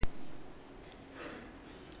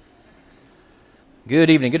Good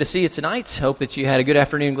evening. Good to see you tonight. Hope that you had a good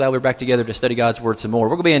afternoon. Glad we're back together to study God's Word some more.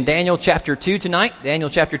 We're going to be in Daniel chapter 2 tonight. Daniel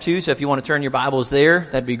chapter 2, so if you want to turn your Bibles there,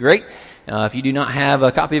 that'd be great. If you do not have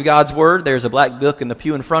a copy of God's Word, there's a black book in the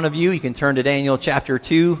pew in front of you. You can turn to Daniel chapter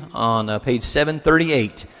 2 on page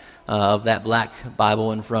 738 of that black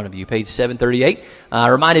Bible in front of you, page 738. I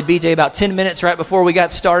reminded BJ about 10 minutes right before we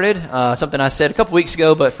got started, something I said a couple weeks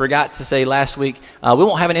ago but forgot to say last week. We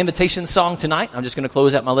won't have an invitation song tonight. I'm just going to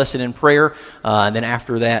close out my lesson in prayer, and then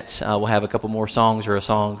after that we'll have a couple more songs or a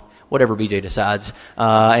song, whatever BJ decides,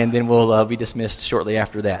 and then we'll be dismissed shortly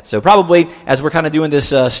after that. So probably, as we're kind of doing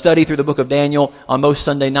this study through the book of Daniel, on most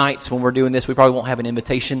Sunday nights when we're doing this, we probably won't have an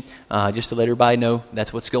invitation, just to let everybody know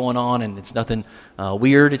that's what's going on, and it's nothing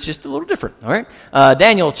weird. It's just a little different, all right?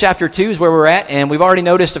 Daniel chapter 2 is where we're at, and we've already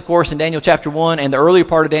noticed, of course, in Daniel chapter 1 and the earlier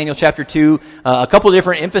part of Daniel chapter 2, a couple of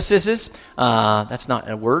different emphases. That's not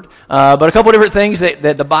a word, but a couple of different things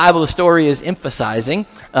that the Bible, the story is emphasizing.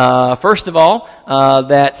 First of all,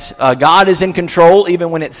 that God is in control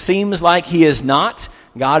even when it seems like He is not.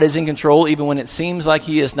 God is in control even when it seems like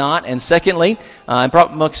He is not. And secondly, and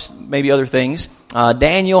amongst maybe other things,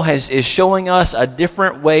 Daniel is showing us a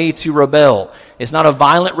different way to rebel. It's not a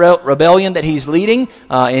violent rebellion that he's leading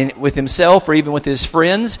with himself or even with his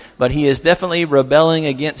friends, but he is definitely rebelling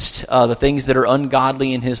against the things that are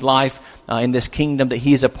ungodly in his life, in this kingdom that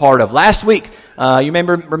he's a part of. Last week, you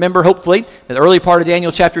remember hopefully, the early part of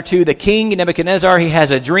Daniel chapter 2, the king, Nebuchadnezzar, he has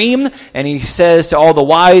a dream, and he says to all the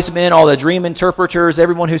wise men, all the dream interpreters,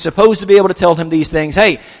 everyone who's supposed to be able to tell him these things,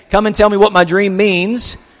 hey, come and tell me what my dream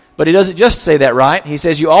means. But he doesn't just say that, right? He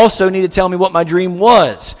says, you also need to tell me what my dream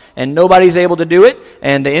was. And nobody's able to do it.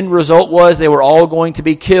 And the end result was they were all going to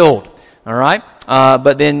be killed. All right?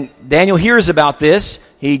 But then Daniel hears about this.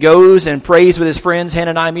 He goes and prays with his friends,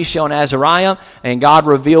 Hananiah, Mishael, and Azariah, and God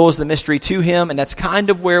reveals the mystery to him, and that's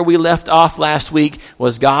kind of where we left off last week,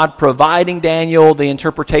 was God providing Daniel the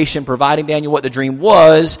interpretation, providing Daniel what the dream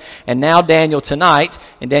was, and now Daniel tonight,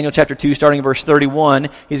 in Daniel chapter 2, starting in verse 31,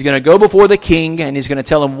 he's going to go before the king, and he's going to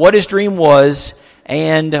tell him what his dream was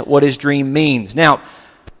and what his dream means. Now,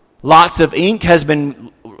 lots of ink has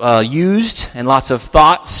been used, and lots of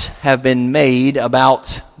thoughts have been made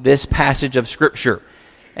about this passage of Scripture.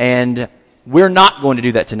 And we're not going to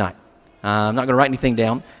do that tonight. I'm not going to write anything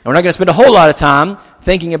down. And we're not going to spend a whole lot of time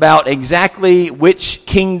thinking about exactly which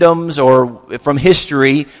kingdoms or from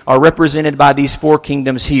history are represented by these four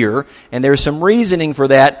kingdoms here. And there's some reasoning for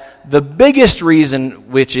that. The biggest reason,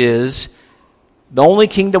 which is the only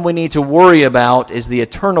kingdom we need to worry about is the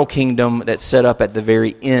eternal kingdom that's set up at the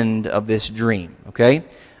very end of this dream. Okay?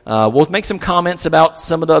 We'll make some comments about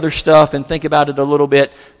some of the other stuff and think about it a little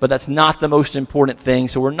bit, but that's not the most important thing,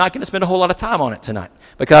 so we're not going to spend a whole lot of time on it tonight.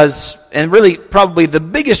 Because, and really probably the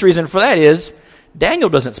biggest reason for that is, Daniel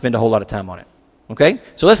doesn't spend a whole lot of time on it. Okay?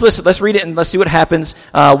 So let's read it and let's see what happens.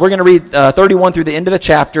 We're going to read 31 through the end of the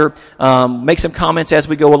chapter, make some comments as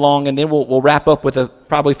we go along, and then we'll wrap up with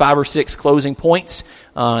probably 5 or 6 closing points,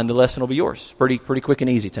 and the lesson will be yours. Pretty quick and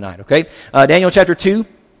easy tonight, okay? Daniel chapter 2.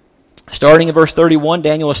 Starting in verse 31,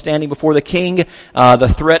 Daniel is standing before the king.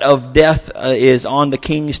 The threat of death is on the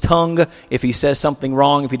king's tongue if he says something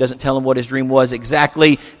wrong, if he doesn't tell him what his dream was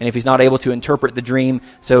exactly, and if he's not able to interpret the dream.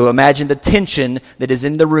 So imagine the tension that is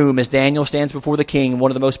in the room as Daniel stands before the king,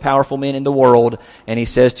 one of the most powerful men in the world, and he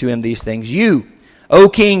says to him these things. You, O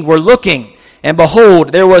king, were looking, and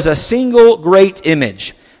behold, there was a single great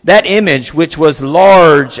image. That image, which was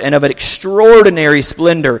large and of an extraordinary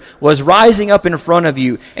splendor, was rising up in front of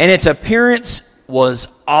you, and its appearance was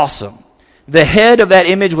awesome. The head of that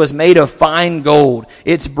image was made of fine gold,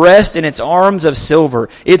 its breast and its arms of silver,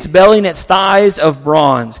 its belly and its thighs of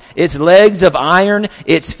bronze, its legs of iron,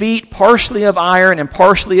 its feet partially of iron and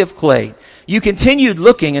partially of clay. You continued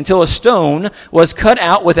looking until a stone was cut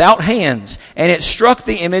out without hands, and it struck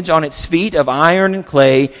the image on its feet of iron and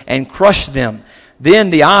clay and crushed them.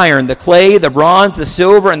 Then the iron, the clay, the bronze, the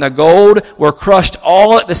silver, and the gold were crushed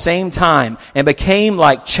all at the same time and became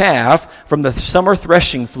like chaff from the summer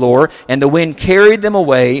threshing floor, and the wind carried them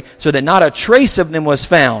away so that not a trace of them was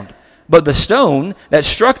found. But the stone that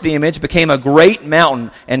struck the image became a great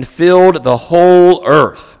mountain and filled the whole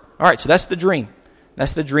earth. All right, so that's the dream.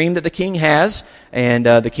 That's the dream that the king has, and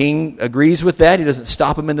the king agrees with that. He doesn't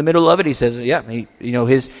stop him in the middle of it. He says, yeah,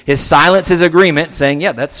 his silence is agreement, saying,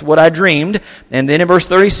 yeah, that's what I dreamed. And then in verse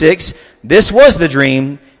 36, this was the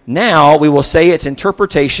dream. Now we will say its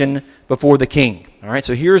interpretation before the king. All right,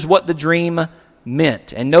 so here's what the dream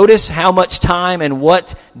meant. And notice how much time and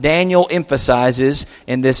what Daniel emphasizes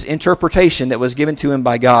in this interpretation that was given to him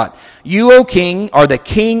by God. You, O king, are the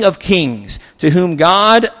King of kings, to whom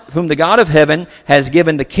the God of heaven has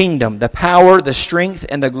given the kingdom, the power, the strength,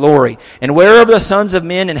 and the glory. And wherever the sons of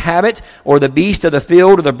men inhabit, or the beasts of the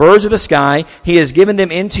field, or the birds of the sky, he has given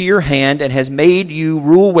them into your hand, and has made you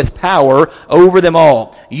rule with power over them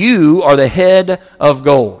all. You are the head of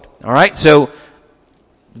gold. All right, so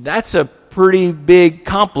that's a pretty big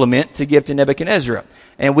compliment to give to Nebuchadnezzar.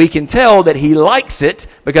 And we can tell that he likes it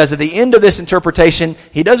because at the end of this interpretation,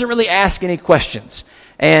 he doesn't really ask any questions.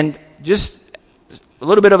 And just a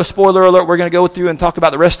little bit of a spoiler alert, we're going to go through and talk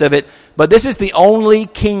about the rest of it. But this is the only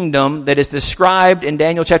kingdom that is described in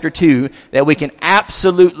Daniel chapter 2 that we can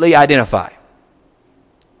absolutely identify.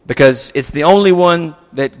 Because it's the only one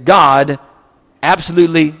that God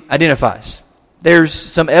absolutely identifies. There's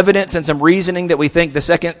some evidence and some reasoning that we think the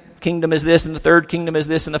second kingdom is this, and the third kingdom is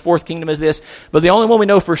this, and the fourth kingdom is this. But the only one we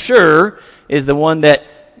know for sure is the one that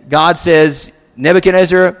God says,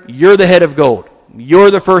 Nebuchadnezzar, you're the head of gold.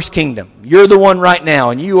 You're the first kingdom. You're the one right now,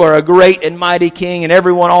 and you are a great and mighty king, and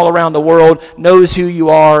everyone all around the world knows who you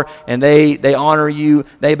are, and they honor you,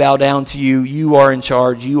 they bow down to you. You are in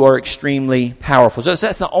charge. You are extremely powerful. So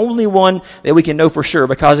that's the only one that we can know for sure,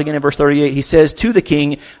 because again in verse 38, he says to the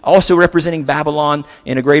king, also representing Babylon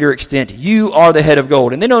in a greater extent, you are the head of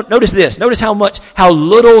gold. And then notice this. Notice how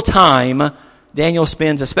little time Daniel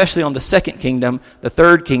spends, especially on the second kingdom, the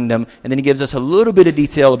third kingdom, and then he gives us a little bit of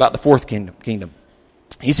detail about the fourth kingdom.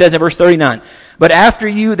 He says in verse 39, but after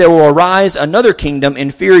you there will arise another kingdom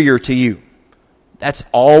inferior to you. That's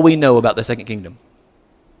all we know about the second kingdom.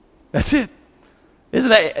 That's it. Isn't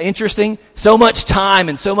that interesting? So much time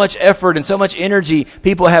and so much effort and so much energy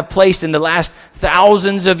people have placed in the last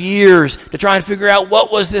thousands of years to try and figure out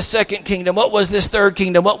what was this second kingdom, what was this third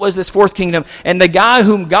kingdom, what was this fourth kingdom. And the guy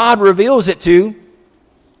whom God reveals it to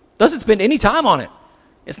doesn't spend any time on it.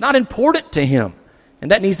 It's not important to him. And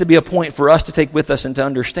that needs to be a point for us to take with us and to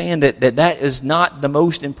understand that is not the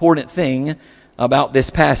most important thing about this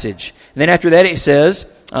passage. And then after that it says,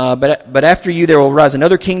 but after you there will rise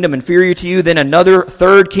another kingdom inferior to you, then another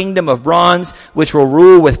third kingdom of bronze, which will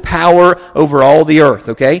rule with power over all the earth.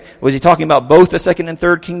 Okay? Was he talking about both the second and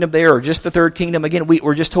third kingdom there, or just the third kingdom? Again,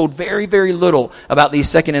 we're just told very, very little about these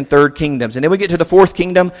second and third kingdoms. And then we get to the fourth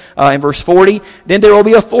kingdom in verse 40. Then there will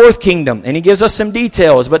be a fourth kingdom. And he gives us some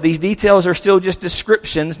details, but these details are still just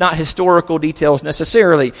descriptions, not historical details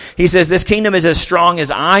necessarily. He says this kingdom is as strong as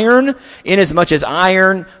iron, inasmuch as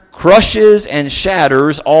iron crushes and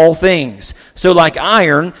shatters all things. So like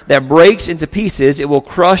iron that breaks into pieces, it will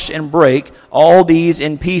crush and break all these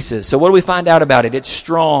in pieces. So what do we find out about it? It's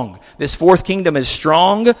strong. This fourth kingdom is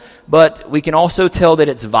strong, but we can also tell that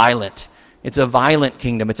it's violent. It's a violent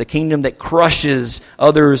kingdom. It's a kingdom that crushes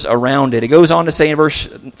others around it. It goes on to say in verse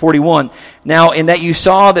 41, now in that you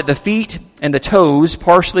saw that the feet and the toes,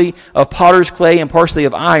 partially of potter's clay and partially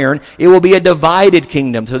of iron, it will be a divided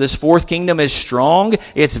kingdom. So this fourth kingdom is strong,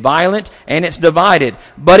 it's violent, and it's divided.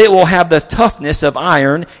 But it will have the toughness of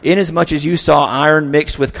iron, inasmuch as you saw iron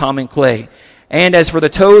mixed with common clay. And as for the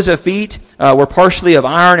toes of feet were partially of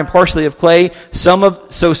iron and partially of clay, some of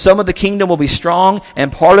the kingdom will be strong, and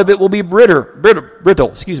part of it will be brittle.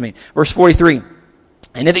 Verse 43.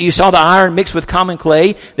 And in that you saw the iron mixed with common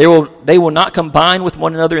clay, they will not combine with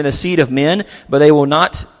one another in the seed of men, but they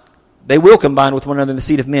will combine with one another in the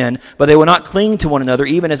seed of men, but they will not cling to one another,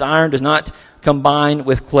 even as iron does not combine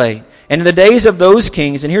with clay. And in the days of those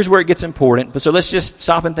kings, and here's where it gets important, but so let's just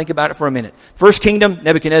stop and think about it for a minute. First kingdom,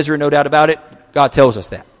 Nebuchadnezzar, no doubt about it. God tells us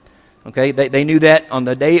that. Okay, they knew that on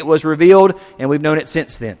the day it was revealed, and we've known it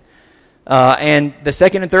since then. And the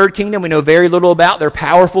second and third kingdom we know very little about. They're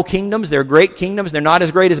powerful kingdoms. They're great kingdoms. They're not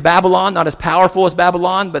as great as Babylon, not as powerful as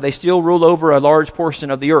Babylon, but they still rule over a large portion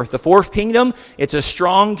of the earth. The fourth kingdom, it's a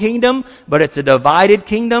strong kingdom, but it's a divided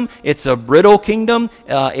kingdom. It's a brittle kingdom.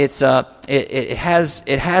 It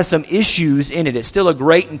has some issues in it. It's still a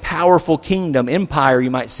great and powerful kingdom, empire you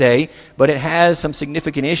might say, but it has some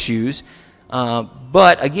significant issues.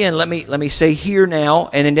 But again, let me say here now,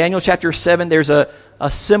 and in Daniel chapter 7, there's a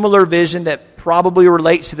similar vision that probably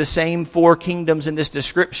relates to the same four kingdoms in this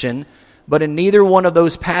description, but in neither one of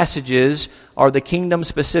those passages are the kingdoms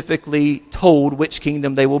specifically told which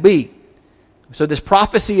kingdom they will be. So this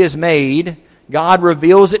prophecy is made, God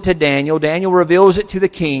reveals it to Daniel, Daniel reveals it to the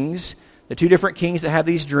kings, the two different kings that have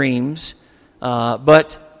these dreams,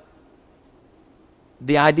 but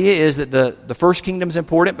the idea is that the first kingdom is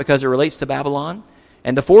important because it relates to Babylon.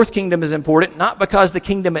 And the fourth kingdom is important, not because the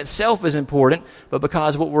kingdom itself is important, but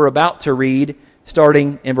because what we're about to read,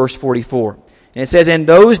 starting in verse 44. And it says, in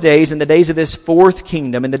those days, in the days of this fourth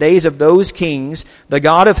kingdom, in the days of those kings, the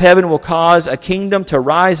God of heaven will cause a kingdom to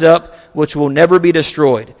rise up which will never be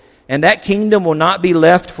destroyed. And that kingdom will not be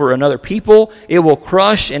left for another people. It will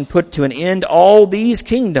crush and put to an end all these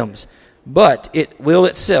kingdoms, but it will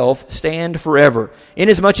itself stand forever.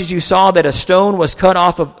 Inasmuch as you saw that a stone was cut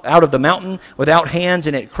off out of the mountain without hands,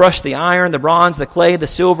 and it crushed the iron, the bronze, the clay, the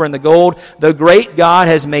silver, and the gold, the great God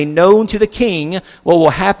has made known to the king what will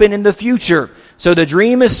happen in the future. So the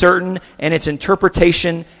dream is certain, and its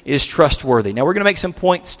interpretation is trustworthy. Now we're going to make some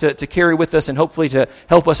points to carry with us and hopefully to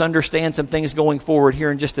help us understand some things going forward here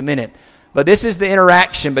in just a minute. But this is the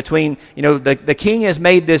interaction between, the king has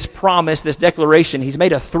made this promise, this declaration. He's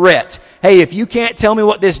made a threat. Hey, if you can't tell me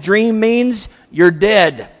what this dream means, you're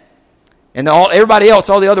dead. And everybody else,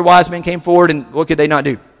 all the other wise men came forward, and what could they not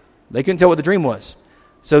do? They couldn't tell what the dream was.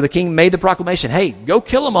 So the king made the proclamation, hey, go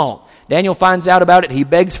kill them all. Daniel finds out about it. He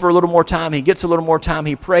begs for a little more time. He gets a little more time.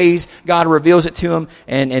 He prays. God reveals it to him.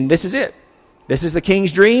 And this is it. This is the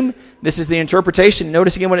king's dream. This is the interpretation.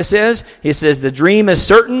 Notice again what it says. It says the dream is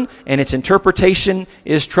certain and its interpretation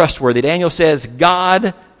is trustworthy. Daniel says,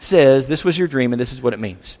 God says this was your dream and this is what it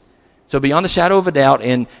means. So beyond the shadow of a doubt,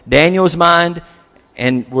 in Daniel's mind,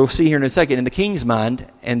 and we'll see here in a second, in the king's mind,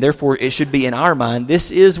 and therefore it should be in our mind, this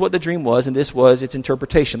is what the dream was, and this was its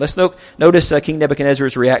interpretation. Let's notice King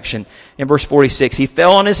Nebuchadnezzar's reaction in verse 46. He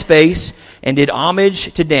fell on his face and did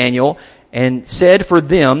homage to Daniel, and said for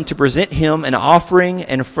them to present him an offering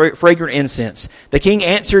and fragrant incense. The king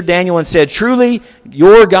answered Daniel and said, truly,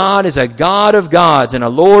 your God is a God of gods and a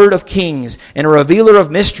Lord of kings and a revealer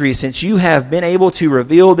of mysteries, since you have been able to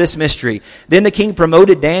reveal this mystery. Then the king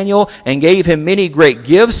promoted Daniel and gave him many great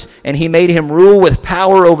gifts, and he made him rule with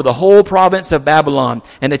power over the whole province of Babylon,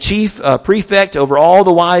 and the chief prefect over all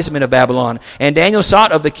the wise men of Babylon. And Daniel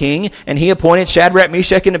sought of the king, and he appointed Shadrach,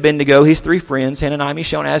 Meshach, and Abednego, his three friends, Hananiah,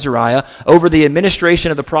 Mishael, and Azariah, over the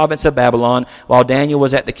administration of the province of Babylon, while Daniel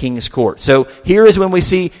was at the king's court. So here is when we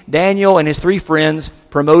see Daniel and his three friends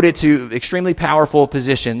promoted to extremely powerful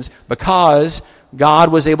positions because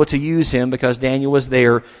God was able to use him because Daniel was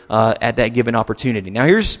there at that given opportunity. Now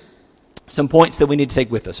here's some points that we need to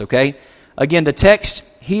take with us, okay? Again, the text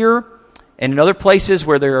here and in other places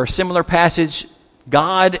where there are similar passages,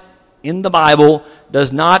 God in the Bible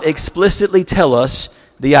does not explicitly tell us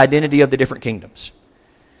the identity of the different kingdoms.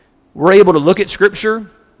 We're able to look at Scripture.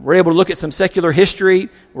 We're able to look at some secular history.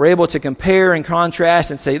 We're able to compare and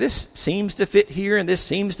contrast and say, this seems to fit here and this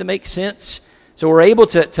seems to make sense. So we're able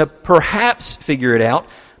to perhaps figure it out,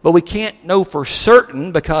 but we can't know for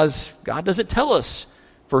certain because God doesn't tell us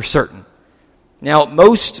for certain. Now,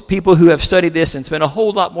 most people who have studied this and spent a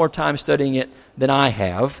whole lot more time studying it than I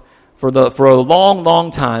have, for a long, long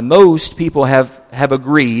time, most people have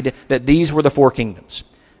agreed that these were the four kingdoms.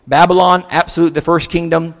 Babylon, absolutely the first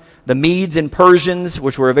kingdom. The Medes and Persians,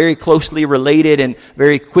 which were very closely related and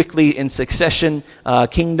very quickly in succession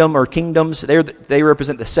kingdom or kingdoms, they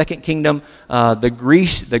represent the second kingdom.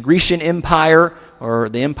 The Grecian Empire, or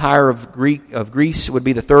the Empire of Greece, would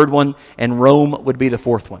be the third one, and Rome would be the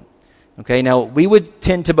fourth one. Okay, now we would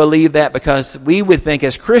tend to believe that because we would think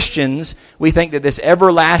as Christians, we think that this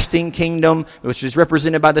everlasting kingdom, which is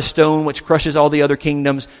represented by the stone which crushes all the other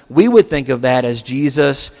kingdoms, we would think of that as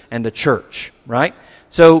Jesus and the church, right?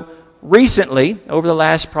 So recently, over the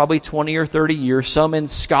last probably 20 or 30 years, some in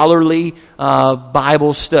scholarly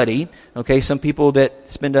Bible study, okay, some people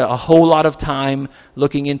that spend a whole lot of time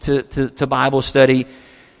looking into Bible study,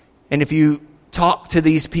 and if you talk to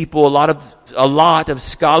these people, a lot of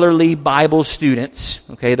scholarly Bible students,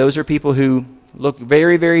 okay, those are people who look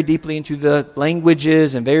very, very deeply into the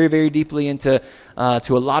languages and very, very deeply into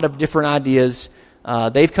to a lot of different ideas.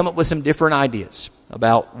 They've come up with some different ideas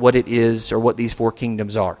about what it is or what these four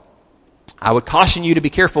kingdoms are. I would caution you to be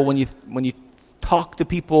careful when you talk to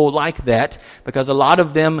people like that, because a lot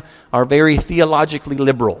of them are very theologically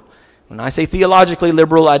liberal. When I say theologically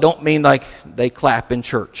liberal, I don't mean like they clap in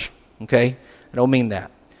church, okay? I don't mean that.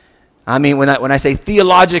 I mean when I say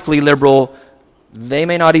theologically liberal, they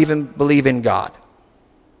may not even believe in God.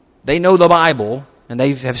 They know the Bible, and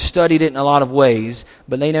they have studied it in a lot of ways,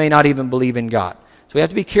 but they may not even believe in God. So we have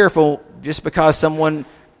to be careful just because someone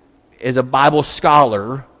is a Bible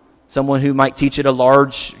scholar, someone who might teach at a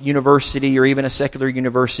large university or even a secular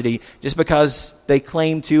university, just because they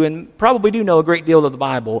claim to and probably do know a great deal of the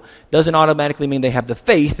Bible, doesn't automatically mean they have the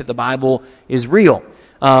faith that the Bible is real.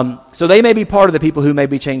 So they may be part of the people who may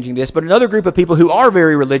be changing this, but another group of people who are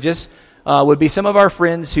very religious would be some of our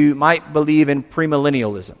friends who might believe in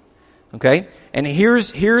premillennialism. Okay? And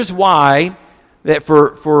here's why that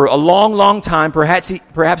for a long, long time,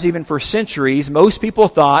 perhaps even for centuries, most people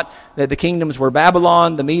thought that the kingdoms were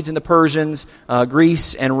Babylon, the Medes and the Persians,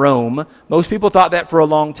 Greece, and Rome. Most people thought that for a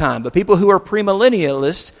long time. But people who are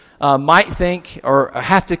premillennialists might think or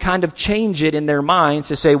have to kind of change it in their minds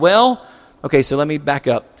to say, well, okay, so let me back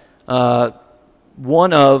up.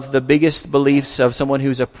 One of the biggest beliefs of someone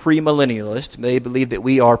who's a premillennialist, they believe that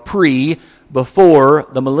we are before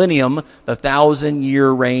the millennium, the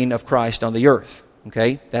 1,000-year reign of Christ on the earth.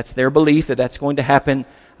 Okay? That's their belief that that's going to happen.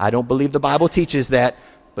 I don't believe the Bible teaches that,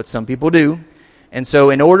 but some people do. And so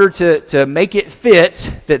in order to make it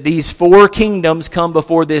fit that these 4 kingdoms come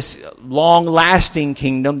before this long-lasting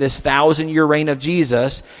kingdom, this 1,000-year reign of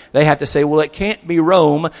Jesus, they have to say, well, it can't be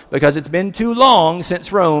Rome because it's been too long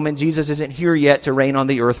since Rome and Jesus isn't here yet to reign on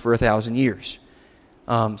the earth for 1,000 years.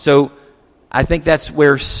 So I think that's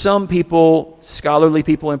where some people, scholarly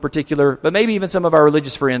people in particular, but maybe even some of our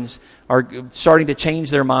religious friends are starting to change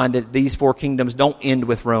their mind that these 4 kingdoms don't end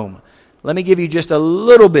with Rome. Let me give you just a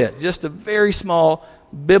little bit, just a very small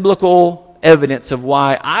biblical evidence of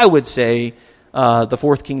why I would say the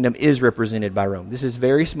 4th kingdom is represented by Rome. This is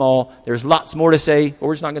very small. There's lots more to say, but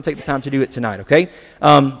we're just not going to take the time to do it tonight, okay?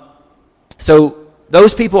 So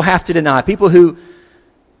those people have to deny, people who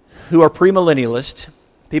are premillennialist,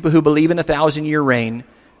 people who believe in the 1,000-year reign,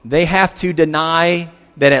 they have to deny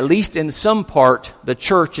that at least in some part the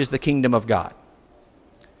church is the kingdom of God.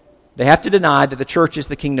 They have to deny that the church is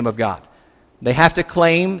the kingdom of God. They have to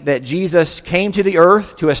claim that Jesus came to the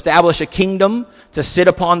earth to establish a kingdom, to sit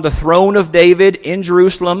upon the throne of David in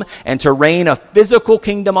Jerusalem, and to reign a physical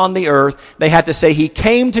kingdom on the earth. They have to say he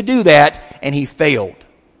came to do that, and he failed.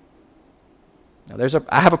 Now,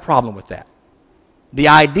 I have a problem with that. The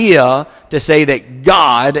idea to say that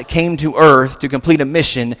God came to earth to complete a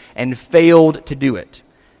mission and failed to do it,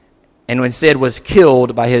 and instead was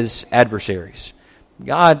killed by his adversaries.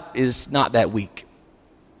 God is not that weak.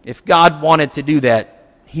 If God wanted to do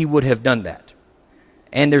that, he would have done that.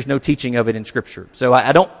 And there's no teaching of it in Scripture. So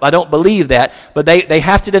I don't believe that, but they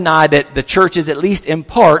have to deny that the church is at least in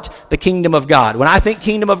part the kingdom of God. When I think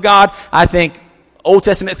kingdom of God, I think Old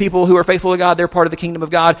Testament people who are faithful to God, they're part of the kingdom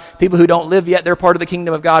of God. People who don't live yet, they're part of the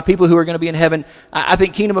kingdom of God. People who are going to be in heaven, I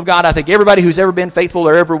think kingdom of God, I think everybody who's ever been faithful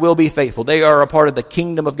or ever will be faithful. They are a part of the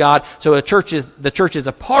kingdom of God. So the church is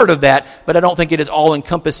a part of that, but I don't think it is all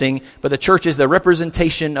encompassing. But the church is the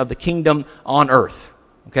representation of the kingdom on earth.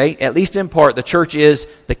 Okay? At least in part, the church is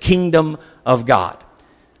the kingdom of God.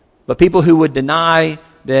 But people who would deny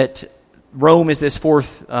that Rome is this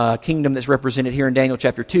 4th kingdom that's represented here in Daniel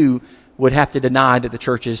chapter 2 would have to deny that the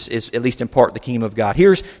church is at least in part the kingdom of God.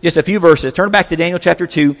 Here's just a few verses. Turn back to Daniel chapter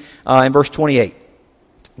 2 and verse 28.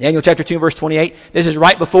 Daniel chapter 2 verse 28. This is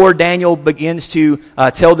right before Daniel begins to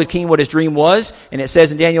tell the king what his dream was. And it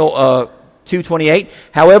says in Daniel 2:28,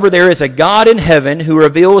 however, there is a God in heaven who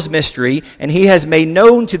reveals mystery, and he has made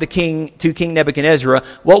known to King Nebuchadnezzar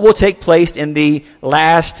what will take place in the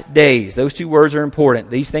last days. Those 2 words are important.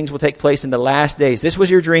 These things will take place in the last days. This was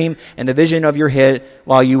your dream and the vision of your head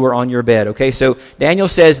while you were on your bed. Okay, so Daniel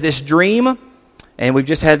says this dream, and we've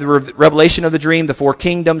just had the revelation of the dream, the 4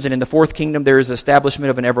 kingdoms, and in the 4th kingdom there is establishment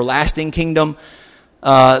of an everlasting kingdom.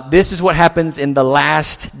 This is what happens in the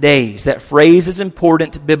last days. That phrase is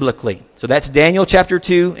important biblically. So that's Daniel chapter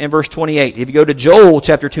 2 and verse 28. If you go to Joel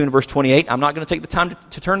chapter 2 and verse 28, I'm not going to take the time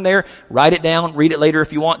to turn there. Write it down. Read it later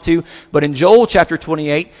if you want to. But in Joel chapter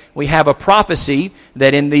 28, we have a prophecy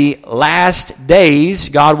that in the last days,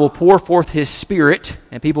 God will pour forth his Spirit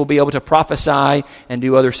and people will be able to prophesy and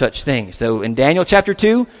do other such things. So in Daniel chapter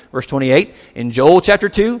 2, verse 28, in Joel chapter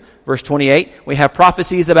 2, verse 28, we have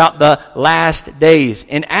prophecies about the last days.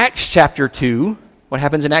 In Acts chapter 2, what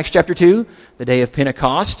happens in Acts chapter 2? The day of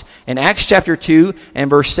Pentecost. In Acts chapter 2 and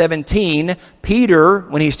verse 17, Peter,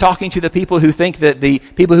 when he's talking to the people who think that the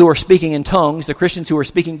people who are speaking in tongues, the Christians who are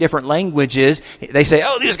speaking different languages, they say,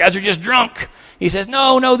 oh, these guys are just drunk. He says,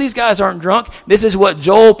 no, these guys aren't drunk. This is what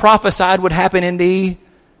Joel prophesied would happen in the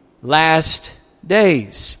last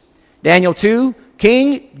days. Daniel 2,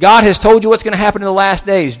 King, God has told you what's going to happen in the last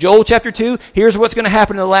days. Joel chapter 2, here's what's going to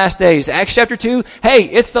happen in the last days. Acts chapter 2, hey,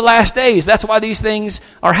 it's the last days. That's why these things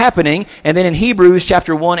are happening. And then in Hebrews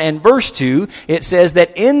chapter 1 and verse 2, it says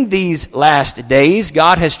that in these last days,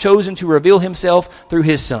 God has chosen to reveal himself through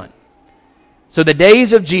his Son. So the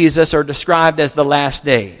days of Jesus are described as the last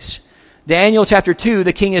days. Daniel chapter 2,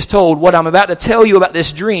 the king is told, what I'm about to tell you about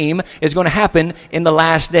this dream is going to happen in the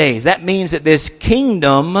last days. That means that this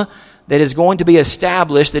kingdom that is going to be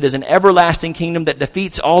established, that is an everlasting kingdom that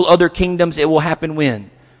defeats all other kingdoms, it will happen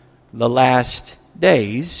when? The last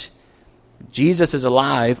days. Jesus is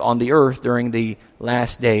alive on the earth during the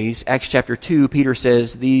last days. Acts chapter 2, Peter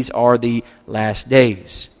says these are the last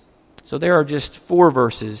days. So there are just 4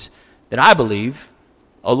 verses that I believe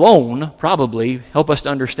alone probably help us to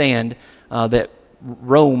understand that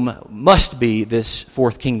Rome must be this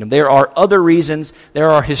 4th kingdom. There are other reasons.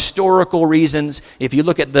 There are historical reasons. If you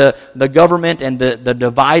look at the government and the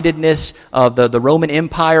dividedness of the Roman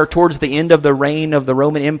Empire, towards the end of the reign of the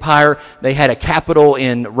Roman Empire, they had a capital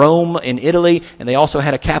in Rome, in Italy, and they also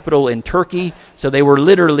had a capital in Turkey. So they were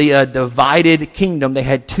literally a divided kingdom. They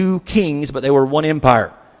had 2 kings, but they were one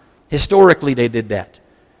empire. Historically, they did that.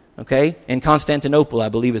 Okay? In Constantinople, I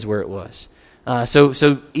believe, is where it was.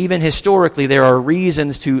 So even historically, there are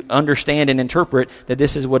reasons to understand and interpret that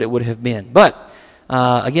this is what it would have been. But,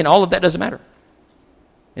 again, all of that doesn't matter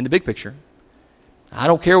in the big picture. I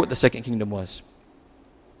don't care what the 2nd kingdom was.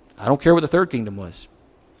 I don't care what the 3rd kingdom was.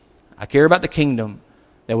 I care about the kingdom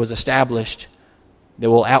that was established that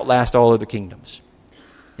will outlast all other kingdoms.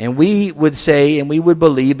 And we would say and we would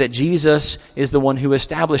believe that Jesus is the one who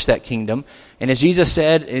established that kingdom. And as Jesus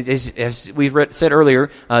said, as we said earlier,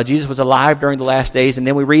 Jesus was alive during the last days. And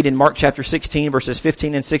then we read in Mark chapter 16, verses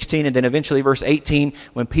 15 and 16, and then eventually verse 18,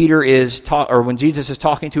 when when Jesus is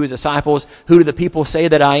talking to his disciples, who do the people say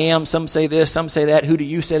that I am? Some say this, some say that. Who do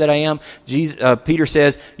you say that I am? Peter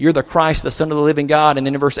says, you're the Christ, the Son of the living God. And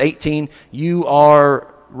then in verse 18, you are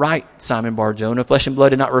right, Simon Bar-Jonah. Flesh and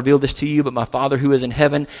blood did not reveal this to you, but my Father who is in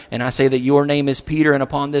heaven. And I say that your name is Peter, and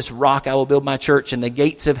upon this rock I will build my church, and the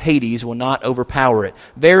gates of Hades will not overpower it.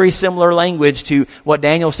 Very similar language to what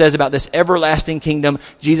Daniel says about this everlasting kingdom.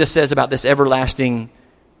 Jesus says about this everlasting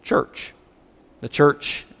church. The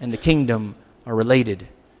church and the kingdom are related.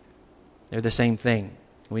 They're the same thing.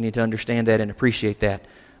 We need to understand that and appreciate that.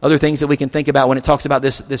 Other things that we can think about when it talks about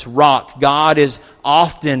this rock. God is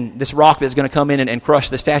often this rock that's going to come in and crush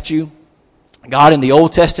the statue. God in the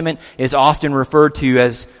Old Testament is often referred to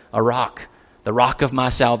as a rock. The rock of my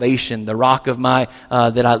salvation, the rock of my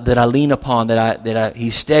that I lean upon,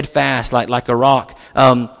 he's steadfast like a rock.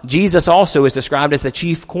 Jesus also is described as the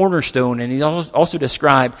chief cornerstone, and he's also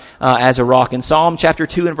described as a rock. In Psalm chapter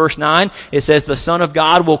 2 and verse 9, it says the Son of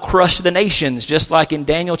God will crush the nations, just like in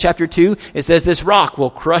Daniel chapter 2, it says this rock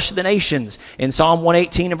will crush the nations. In Psalm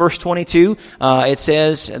 118 and verse 22, it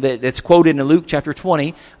says that it's quoted in Luke chapter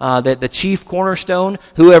 20 that the chief cornerstone,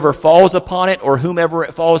 whoever falls upon it or whomever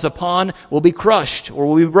it falls upon, will be crushed or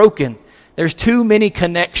will be broken. There's too many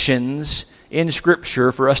connections in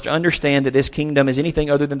Scripture for us to understand that this kingdom is anything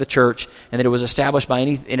other than the church, and that it was established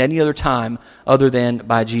in any other time other than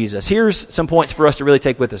by Jesus. Here's some points for us to really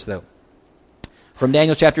take with us, though. From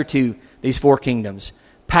Daniel chapter 2, these 4 kingdoms.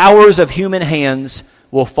 Powers of human hands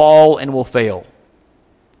will fall and will fail.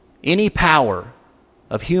 Any power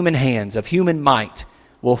of human hands, of human might,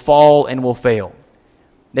 will fall and will fail.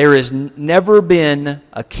 There has never been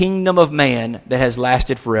a kingdom of man that has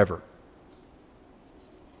lasted forever.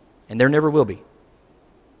 And there never will be.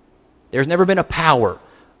 There's never been a power,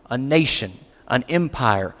 a nation, an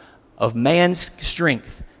empire of man's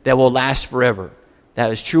strength that will last forever. That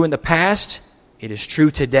was true in the past. It is true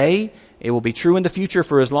today. It will be true in the future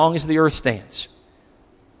for as long as the earth stands.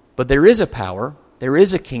 But there is a power, there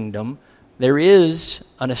is a kingdom, there is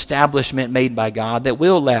an establishment made by God that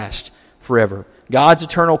will last forever. God's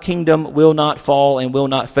eternal kingdom will not fall and will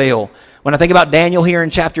not fail. When I think about Daniel here in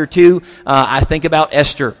chapter 2, I think about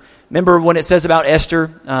Esther. Remember when it says about Esther,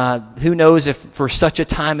 who knows if for such a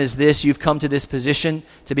time as this you've come to this position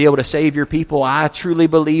to be able to save your people. I truly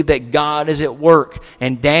believe that God is at work,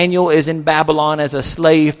 and Daniel is in Babylon as a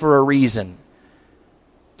slave for a reason.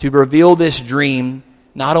 To reveal this dream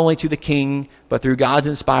not only to the king, but through God's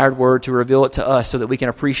inspired word to reveal it to us so that we can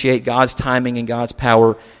appreciate God's timing and God's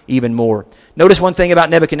power even more. Notice one thing about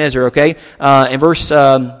Nebuchadnezzar, okay? In verse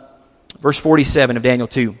 47 of Daniel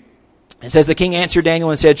 2. It says, the king answered Daniel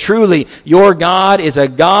and said, truly, your God is a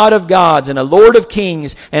God of gods and a Lord of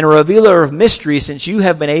kings and a revealer of mysteries, since you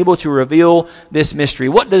have been able to reveal this mystery.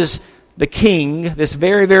 What does the king, this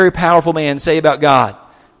very, very powerful man, say about God?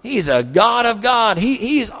 He's a God of God.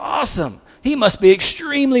 He is awesome. He must be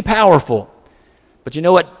extremely powerful. But you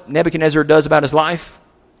know what Nebuchadnezzar does about his life?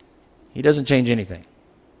 He doesn't change anything.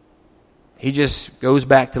 He just goes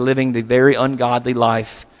back to living the very ungodly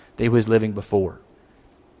life that he was living before.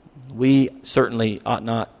 We certainly ought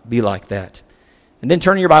not be like that. And then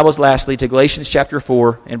turn your Bibles lastly to Galatians chapter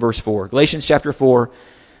 4 and verse 4. Galatians chapter 4,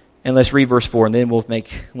 and let's read verse 4, and then we'll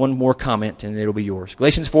make one more comment and it'll be yours.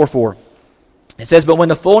 Galatians 4:4. It says, but when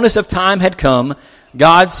the fullness of time had come,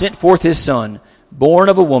 God sent forth his Son, born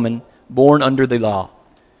of a woman, born under the law.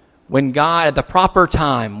 when God, at the proper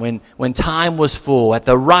time, when time was full, at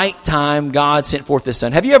the right time, God sent forth His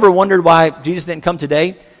Son. Have you ever wondered why Jesus didn't come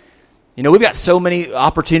today? You know, we've got so many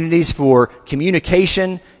opportunities for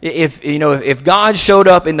communication. If God showed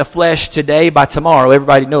up in the flesh today, by tomorrow,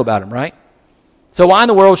 everybody would know about Him, right? So why in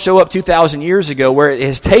the world show up 2,000 years ago where it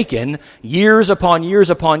has taken years upon years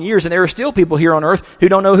upon years, and there are still people here on earth who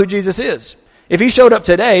don't know who Jesus is? If He showed up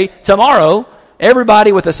today, tomorrow,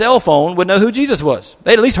 everybody with a cell phone would know who Jesus was.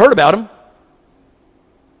 They'd at least heard about Him.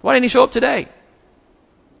 Why didn't He show up today?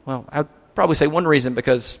 Well, I'd probably say one reason,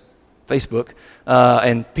 because Facebook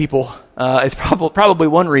and people is probably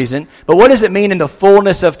one reason. But what does it mean in the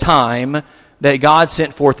fullness of time that God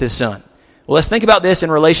sent forth His Son? Well, let's think about this in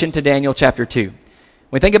relation to Daniel chapter 2. When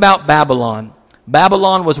we think about Babylon,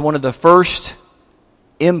 Babylon was one of the first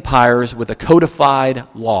empires with a codified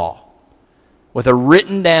law, with a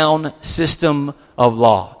written down system of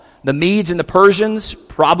law. The Medes and the Persians,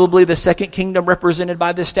 probably the second kingdom represented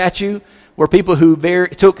by this statue, were people who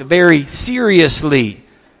took very seriously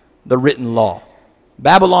the written law.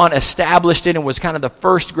 Babylon established it and was kind of the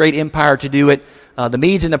first great empire to do it. The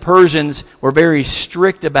Medes and the Persians were very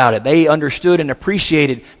strict about it. They understood and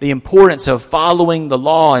appreciated the importance of following the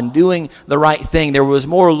law and doing the right thing. There was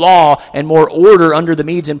more law and more order under the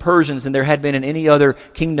Medes and Persians than there had been in any other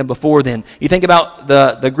kingdom before then. You think about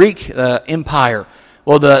the Greek Empire.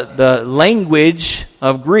 Well, the language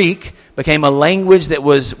of Greek became a language that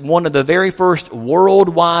was one of the very first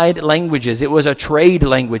worldwide languages. It was a trade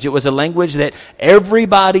language. It was a language that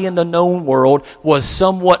everybody in the known world was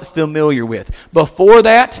somewhat familiar with. Before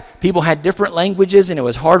that, people had different languages and it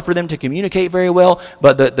was hard for them to communicate very well.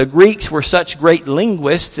 But the Greeks were such great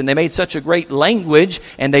linguists and they made such a great language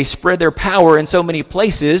and they spread their power in so many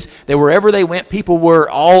places that wherever they went, people were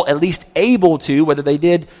all at least able to, whether they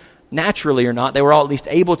did naturally or not, they were all at least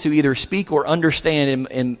able to either speak or understand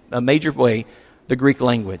in a major way the Greek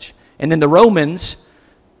language. And then the Romans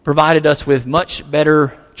provided us with much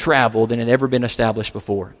better travel than had ever been established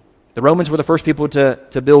before. The Romans were the first people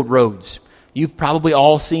to build roads. You've probably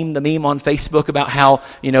all seen the meme on Facebook about how,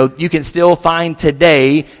 you can still find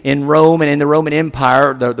today in Rome and in the Roman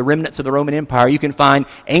Empire, the remnants of the Roman Empire, you can find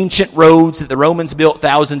ancient roads that the Romans built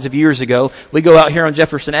thousands of years ago. We go out here on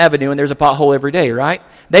Jefferson Avenue and there's a pothole every day, right?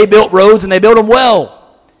 They built roads and they built them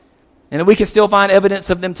well. And we can still find evidence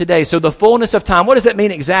of them today. So the fullness of time, what does that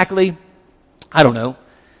mean exactly? I don't know.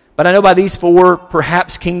 But I know by these four,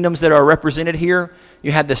 perhaps, kingdoms that are represented here,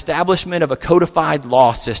 you had the establishment of a codified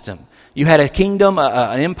law system. You had a kingdom,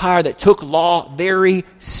 an empire that took law very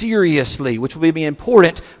seriously, which would be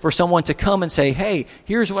important for someone to come and say, hey,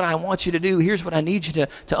 here's what I want you to do. Here's what I need you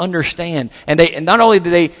to understand. And not only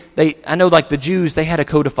did they, I know like the Jews, they had a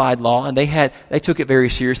codified law and they took it very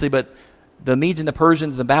seriously, but the Medes and the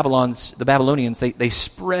Persians, the Babylonians, they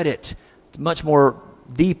spread it much more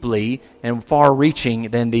deeply and far-reaching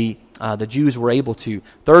than the Jews were able to.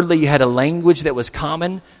 Thirdly, you had a language that was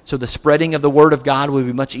common, so the spreading of the Word of God would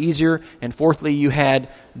be much easier. And fourthly, you had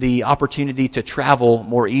the opportunity to travel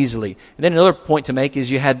more easily. And then another point to make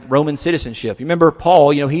is you had Roman citizenship. You remember Paul,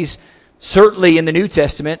 he's certainly in the New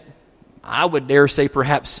Testament, I would dare say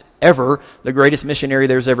perhaps ever, the greatest missionary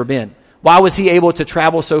there's ever been. Why was he able to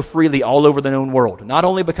travel so freely all over the known world? Not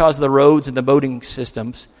only because of the roads and the boating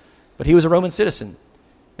systems, but he was a Roman citizen.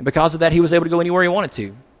 And because of that, he was able to go anywhere he wanted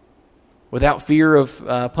to, without fear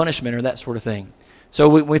of punishment or that sort of thing. So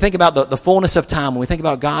when we think about the fullness of time, when we think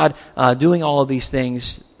about God doing all of these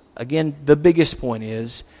things, again, the biggest point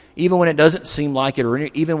is, even when it doesn't seem like it, or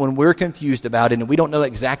even when we're confused about it and we don't know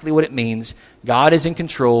exactly what it means, God is in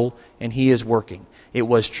control and He is working. It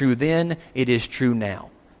was true then, it is true now.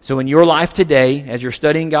 So in your life today, as you're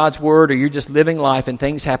studying God's Word or you're just living life and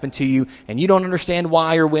things happen to you and you don't understand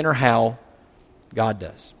why or when or how, God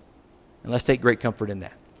does. And let's take great comfort in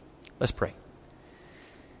that. Let's pray.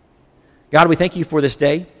 God, we thank You for this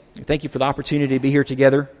day. We thank You for the opportunity to be here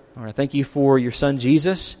together. Lord, I thank You for Your Son,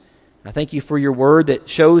 Jesus. I thank You for Your Word that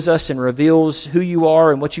shows us and reveals who You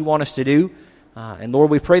are and what You want us to do. And Lord,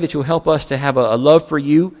 we pray that You'll help us to have a love for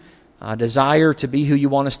You, a desire to be who You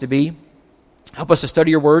want us to be. Help us to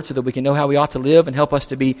study Your Word so that we can know how we ought to live, and help us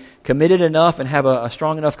to be committed enough and have a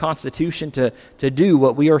strong enough constitution to do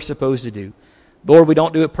what we are supposed to do. Lord, we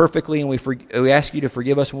don't do it perfectly, and we ask You to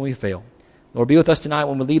forgive us when we fail. Lord, be with us tonight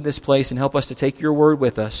when we leave this place, and help us to take Your Word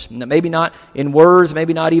with us. Maybe not in words,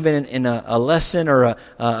 maybe not even in a lesson or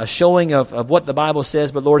a showing of what the Bible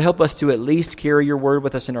says, but Lord, help us to at least carry Your Word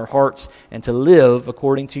with us in our hearts and to live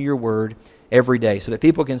according to Your Word every day, so that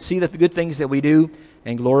people can see the good things that we do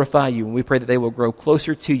and glorify You. And we pray that they will grow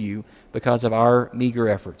closer to You because of our meager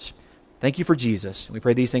efforts. Thank You for Jesus. We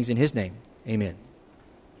pray these things in His name. Amen.